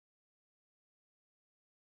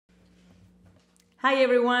Hi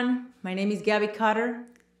everyone, my name is Gaby Cotter.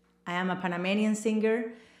 I am a Panamanian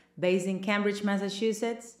singer based in Cambridge,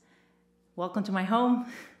 Massachusetts. Welcome to my home,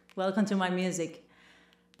 welcome to my music.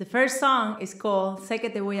 The first song is called Sé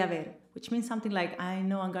que te voy a ver, which means something like I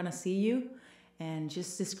know I'm gonna see you, and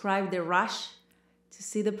just describe the rush to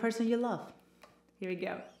see the person you love. Here we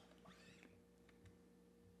go.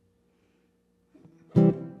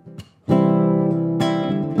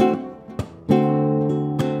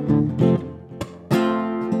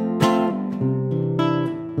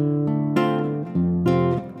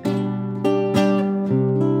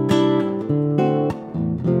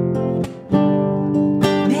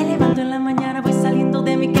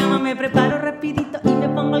 Me preparo rapidito y me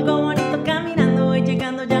pongo algo bonito. Caminando voy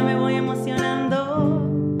llegando, ya me voy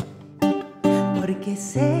emocionando, porque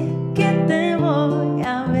sé que te voy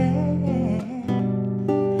a ver.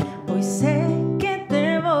 Hoy sé que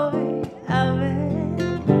te voy a ver.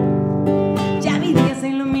 Ya mi día se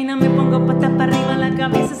ilumina, me pongo patas para arriba, la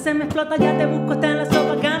cabeza se me explota, ya te busco hasta en la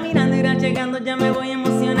sopa. Caminando irás llegando, ya me voy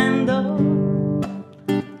emocionando,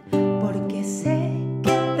 porque sé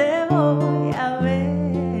que te voy a ver.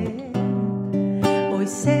 Hoy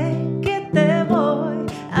sé que te voy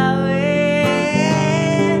a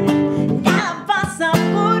ver. Nada pasa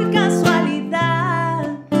por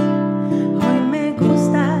casualidad. Hoy me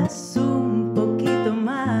gustas un poquito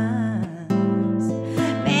más.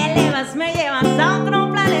 Me elevas, me llevas a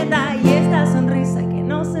otro planeta, y esta sonrisa que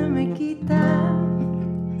no se me quita.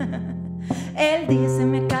 El día se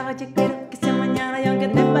me acaba, yo quiero que sea mañana, y aunque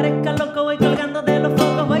te parezca loco, voy colgando de los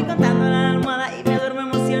focos, voy contando en la almohada y me duermo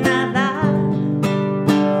emocionada.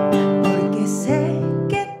 Porque sé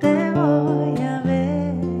que te voy a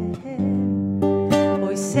ver.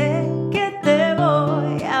 Hoy sé que te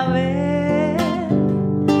voy a ver.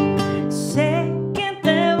 Sé que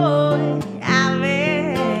te voy a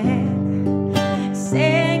ver.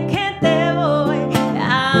 Sé que te voy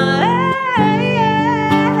a ver.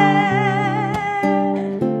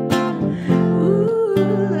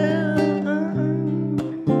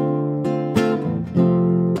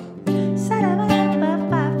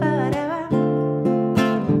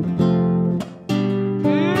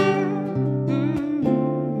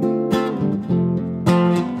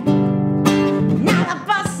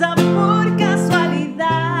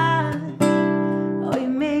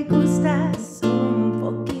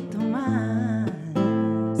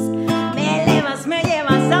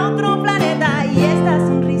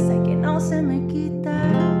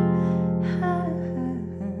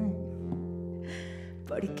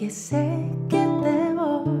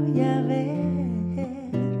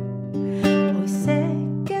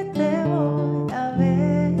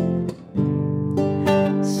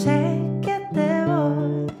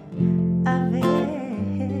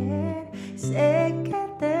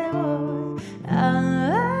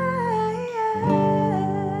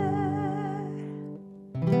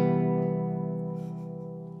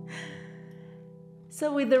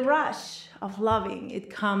 So with the rush of loving, it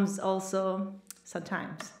comes also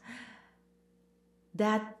sometimes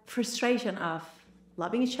that frustration of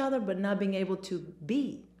loving each other but not being able to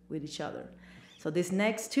be with each other. So this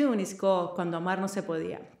next tune is called Cuando amar no se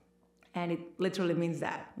podía, and it literally means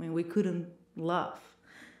that, when we couldn't love.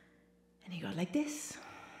 And it goes like this.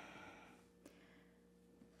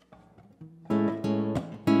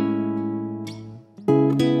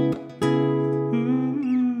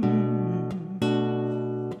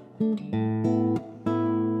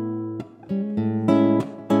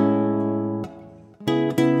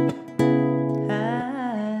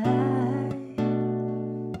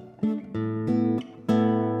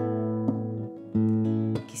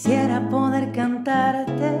 Quisiera poder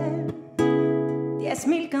cantarte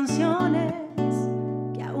 10,000 canciones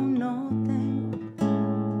que aún no tengo.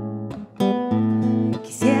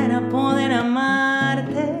 Quisiera poder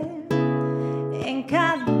amarte en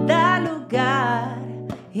cada lugar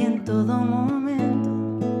y en todo momento.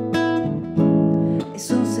 Es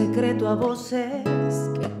un secreto a voces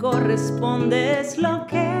que correspondes lo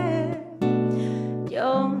que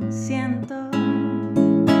yo siento.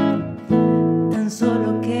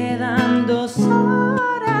 Solo quedan 2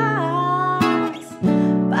 horas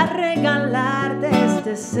para regalarte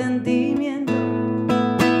este sentimiento.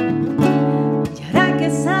 Y ahora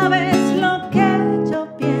que sabes lo que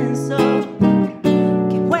yo pienso,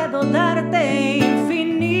 que puedo darte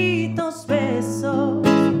infinitos besos.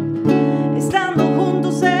 Estando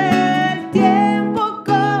juntos el tiempo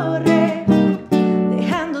corre,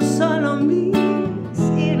 dejando solo mis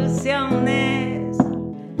ilusiones.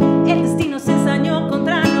 El destino se ensañó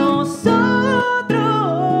contra nosotros,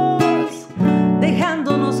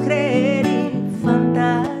 dejándonos creer y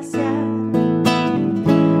fantasear.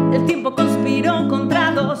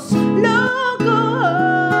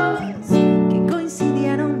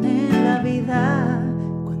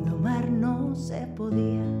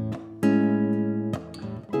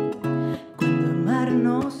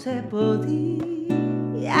 se podía.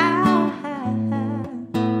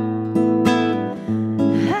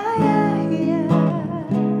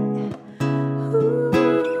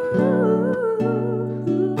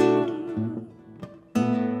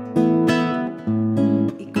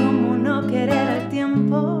 Y cómo no querer al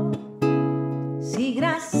tiempo, si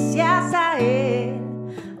gracias a él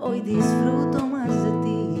hoy disfruto más de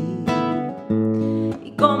ti.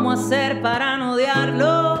 Y cómo hacer para no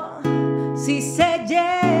odiarlo, si se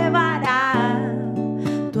llevará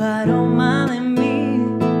tu aroma de mí.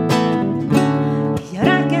 Y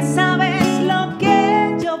ahora que sabes lo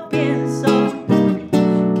que yo pienso,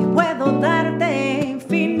 que puedo darte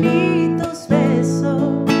infinitos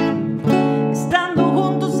besos. Estando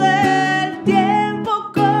juntos el tiempo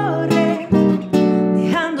corre,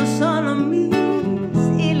 dejando solo mis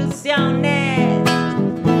ilusiones.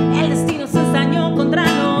 El destino se ensañó contra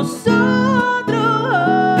nosotros,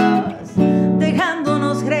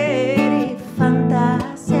 dejándonos creer y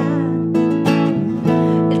fantasear.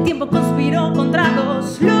 El tiempo conspiró contra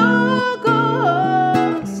dos locos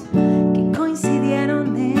que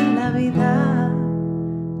coincidieron en la vida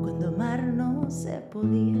cuando amar no se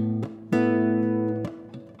podía.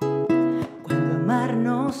 Cuando amar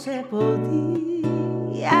no se podía.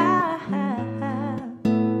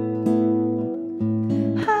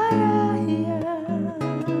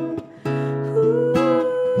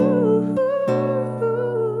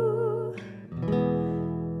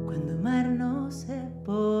 Cuando amar no se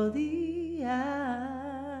podía.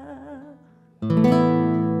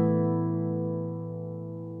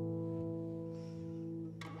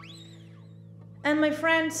 And my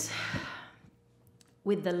friends,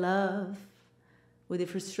 with the love, with the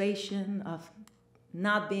frustration of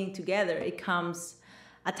not being together, it comes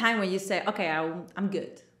a time when you say, okay, I'm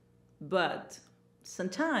good. But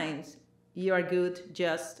sometimes you are good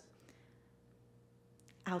just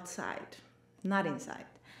outside, not inside.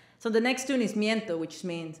 So the next tune is miento, which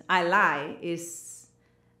means I lie, is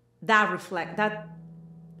that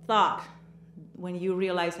thought when you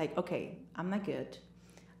realize like, okay, I'm not good.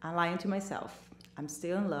 I'm lying to myself. I'm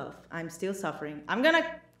still in love. I'm still suffering. I'm gonna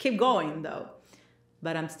keep going though,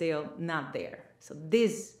 but I'm still not there. So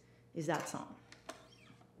this is that song.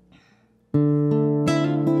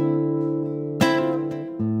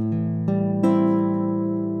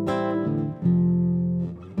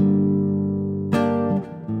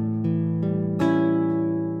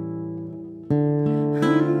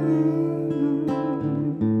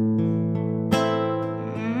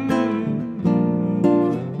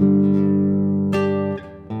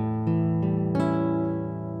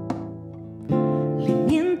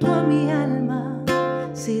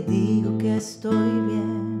 Si digo que estoy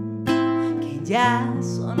bien, que ya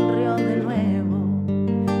sonrió de nuevo,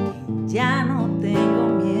 que ya no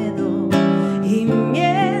tengo miedo, y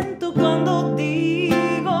miento cuando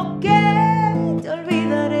digo que te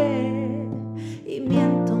olvidaré, y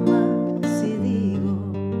miento más si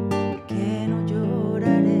digo que no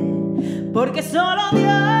lloraré, porque solo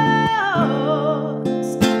Dios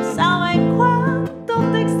sabe cuánto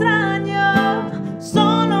te extraño.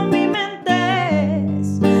 Solo mi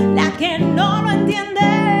que no lo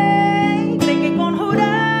entiende y cree que con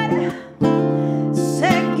jurar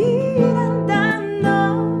seguir andando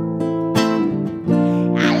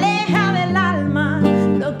aleja del alma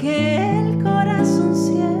lo que el corazón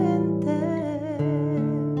siente.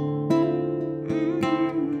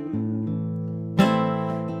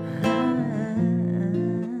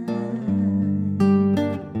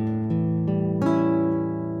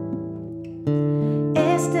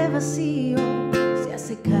 Este vacío se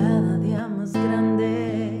hace cada día más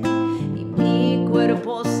grande y mi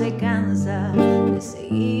cuerpo se cansa de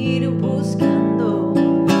seguir buscando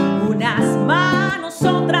unas manos,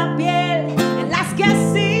 otra piel en las que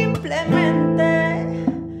simplemente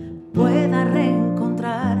pueda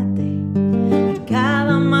reencontrarte en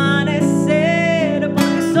cada amanecer,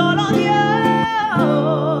 porque solo Dios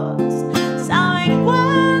sabe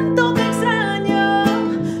cuánto te extraño.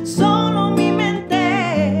 Solo mi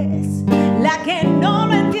mente es la que no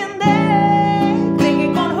lo entiende, cree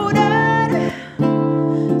que con jurar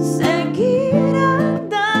seguir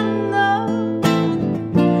andando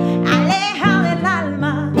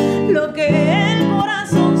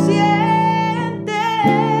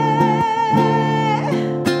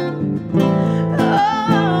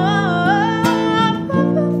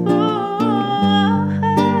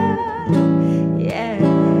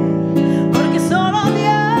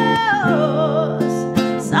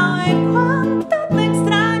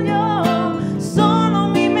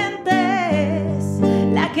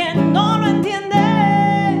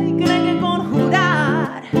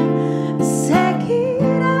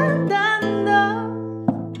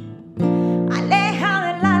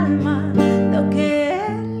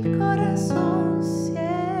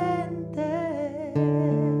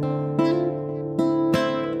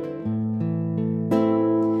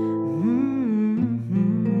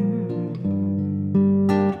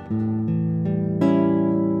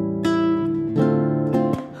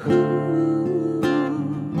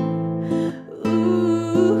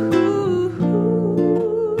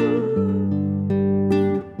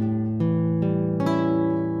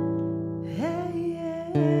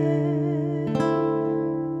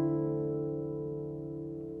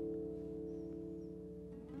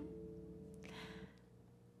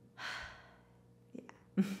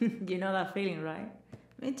You know that feeling, right?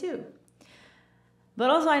 Me too. But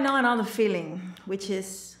also I know another feeling, which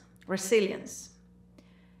is resilience.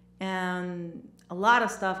 And a lot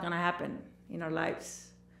of stuff gonna happen in our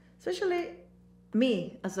lives. Especially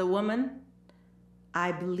me as a woman,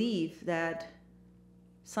 I believe that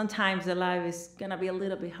sometimes the life is gonna be a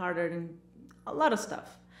little bit harder than a lot of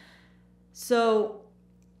stuff. So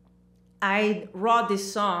I wrote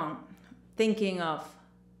this song thinking of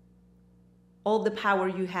all the power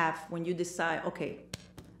you have when you decide, okay,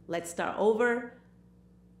 let's start over.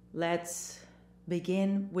 Let's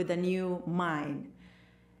begin with a new mind.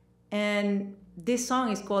 And this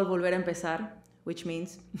song is called Volver a Empezar, which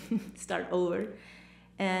means start over.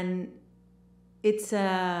 And it's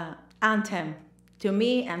an anthem to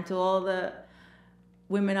me and to all the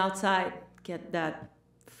women outside that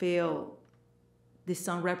feel this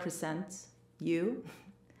song represents you.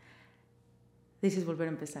 This is Volver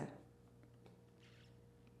a Empezar.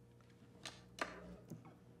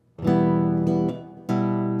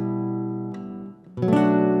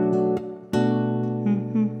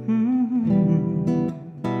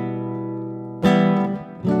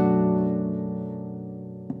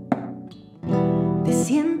 Te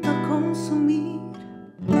siento consumir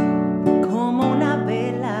como una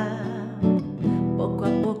vela, poco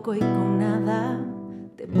a poco y con nada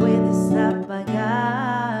te puedes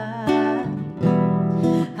apagar.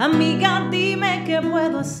 Amiga, dime qué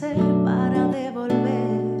puedo hacer para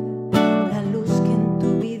devolver la luz que en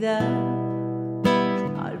tu vida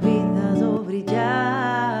ha olvidado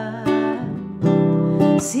brillar.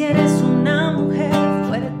 Si eres una mujer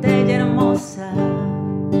fuerte y hermosa,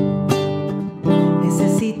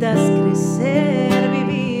 necesitas crecer,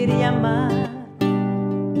 vivir y amar.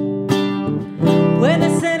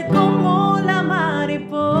 Puedes ser como la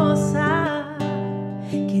mariposa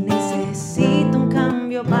que necesita un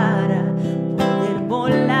cambio para poder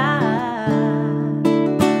volar.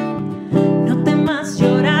 No temas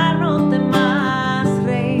llorar, no temas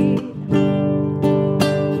reír.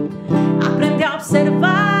 Aprende a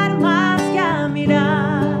observar más que a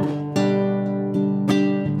mirar.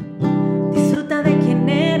 Disfruta de quién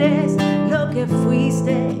eres, lo que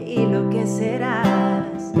fuiste y lo que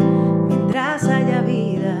serás. Mientras haya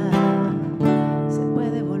vida, se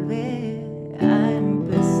puede volver a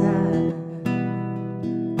empezar.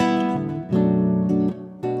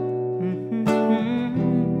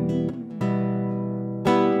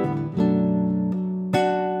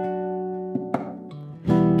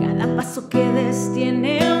 Cada paso que des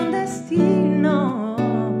tiene un destino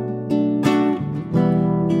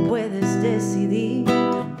y puedes decidir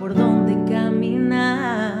por dónde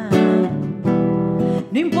caminar.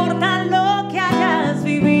 No importa lo que hayas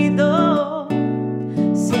vivido,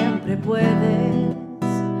 siempre puedes,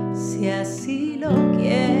 si así lo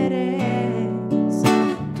quieres,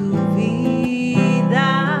 tu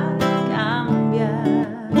vida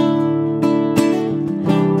cambiar.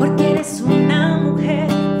 Porque eres una mujer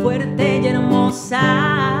fuerte y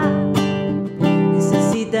hermosa,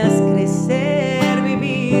 necesitas crecer,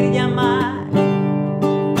 vivir y amar.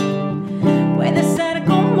 Puedes ser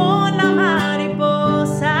como la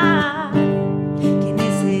mariposa que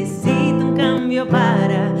necesita un cambio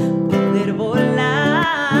para poder volar.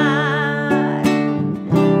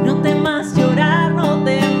 No temas llorar, no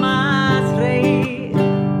temas reír.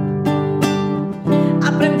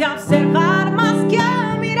 Aprende a observar más que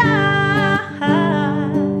a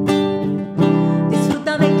mirar.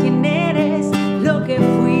 Disfruta de quién eres, lo que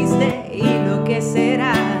fuiste y lo que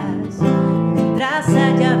serás. Mientras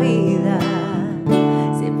haya vida,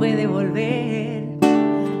 se puede volver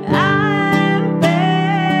a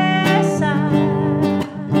empezar.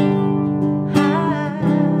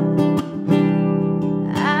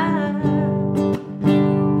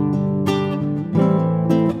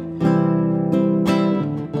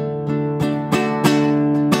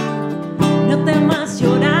 No temas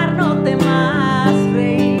llorar, no temas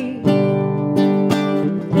reír.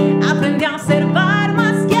 Aprende a observar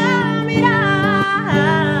más que a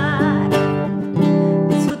mirar.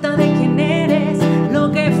 Disfruta de quién eres,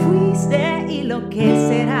 lo que fuiste y lo que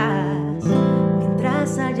serás.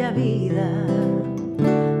 Mientras haya vida,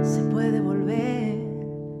 se puede volver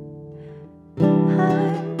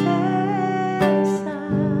a empezar.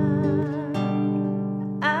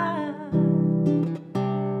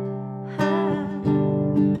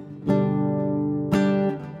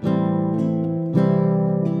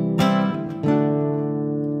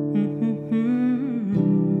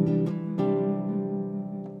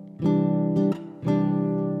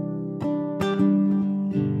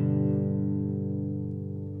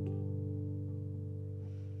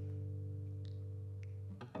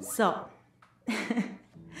 So,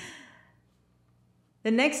 The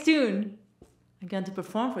next tune I'm going to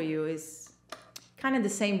perform for you is kind of the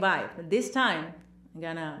same vibe, but this time I'm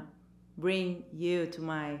gonna bring you to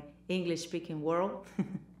my English-speaking world.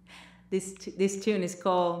 This tune is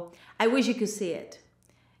called I Wish You Could See It.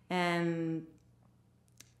 And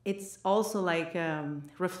it's also like a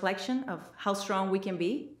reflection of how strong we can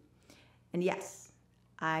be. And yes,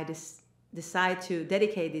 I decide to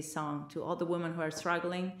dedicate this song to all the women who are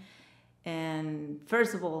struggling. And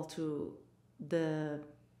first of all, to the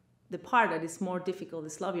part that is more difficult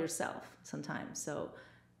is love yourself sometimes. So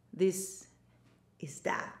this is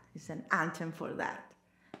that. It's an anthem for that.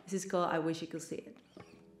 This is called I Wish You Could See It.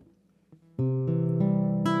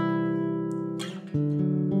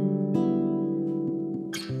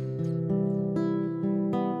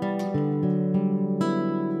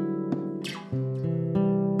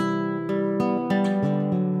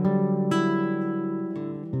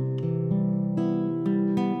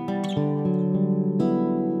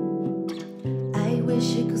 I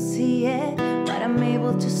wish you could see it, but I'm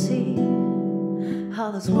able to see how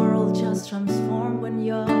this world just transformed when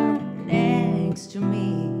you're next to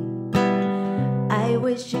me. I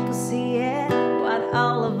wish you could see it, what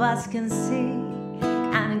all of us can see.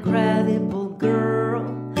 An incredible girl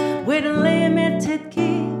with unlimited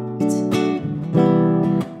gifts.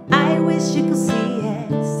 I wish you could see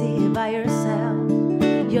it by yourself.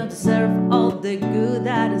 You deserve all the good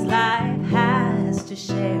that this life has to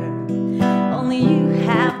share. Only you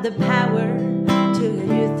have the power to get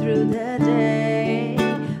you through the day.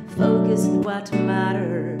 Focus on what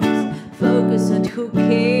matters. Focus on who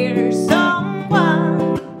cares.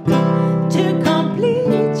 Someone to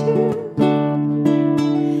complete you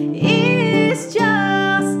is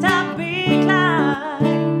just a big lie.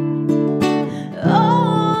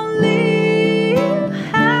 Only you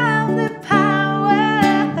have the power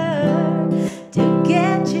to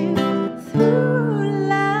get you through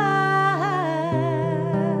life.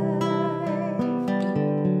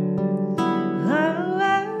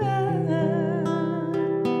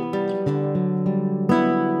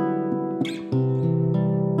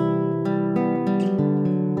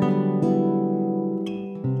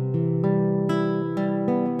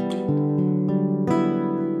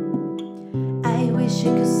 I wish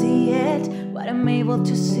you could see it, what I'm able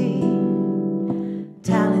to see.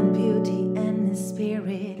 Talent, beauty, and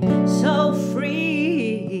spirit, so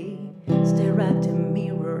free. Stare at the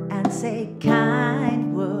mirror and say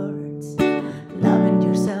kind words. Loving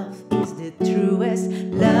yourself is the truest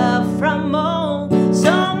love from all.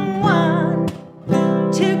 Someone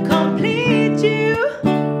to complete you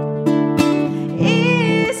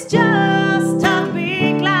is just a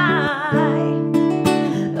big lie.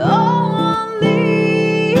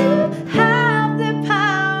 Only you have the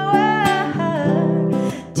power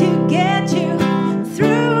to get you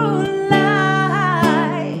through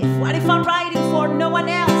life. What if I'm writing for no one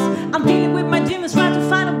else? I'm dealing with my demons, trying to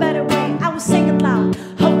find a better way. I will sing it loud,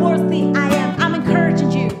 how worthy I am. I'm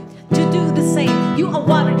encouraging you to do the same. You are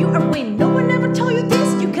water, you are wind. No one ever told you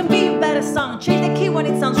this. You can be a better song. Change the key when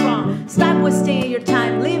it sounds wrong. Stop wasting your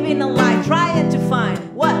time, living a lie, trying to find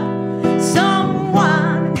what?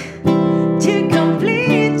 Someone to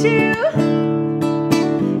complete you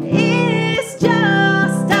is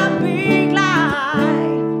just a big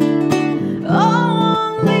lie.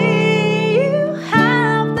 Only you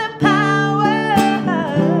have the power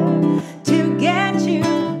to get you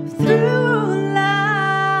through life.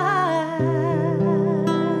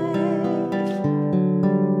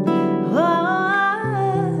 Oh,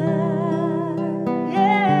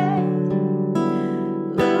 yeah.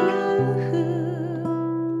 Ooh.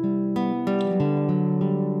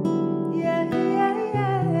 Yeah, yeah,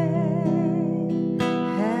 yeah.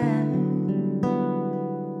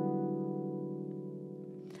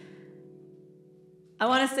 I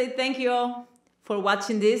want to say thank you all for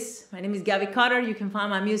watching this. My name is Gaby Cotter. You can find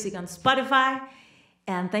my music on Spotify.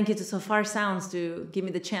 And thank you to Sofar Sounds to give me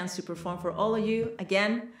the chance to perform for all of you.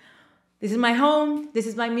 Again, this is my home. This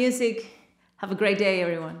is my music. Have a great day,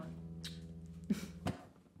 everyone.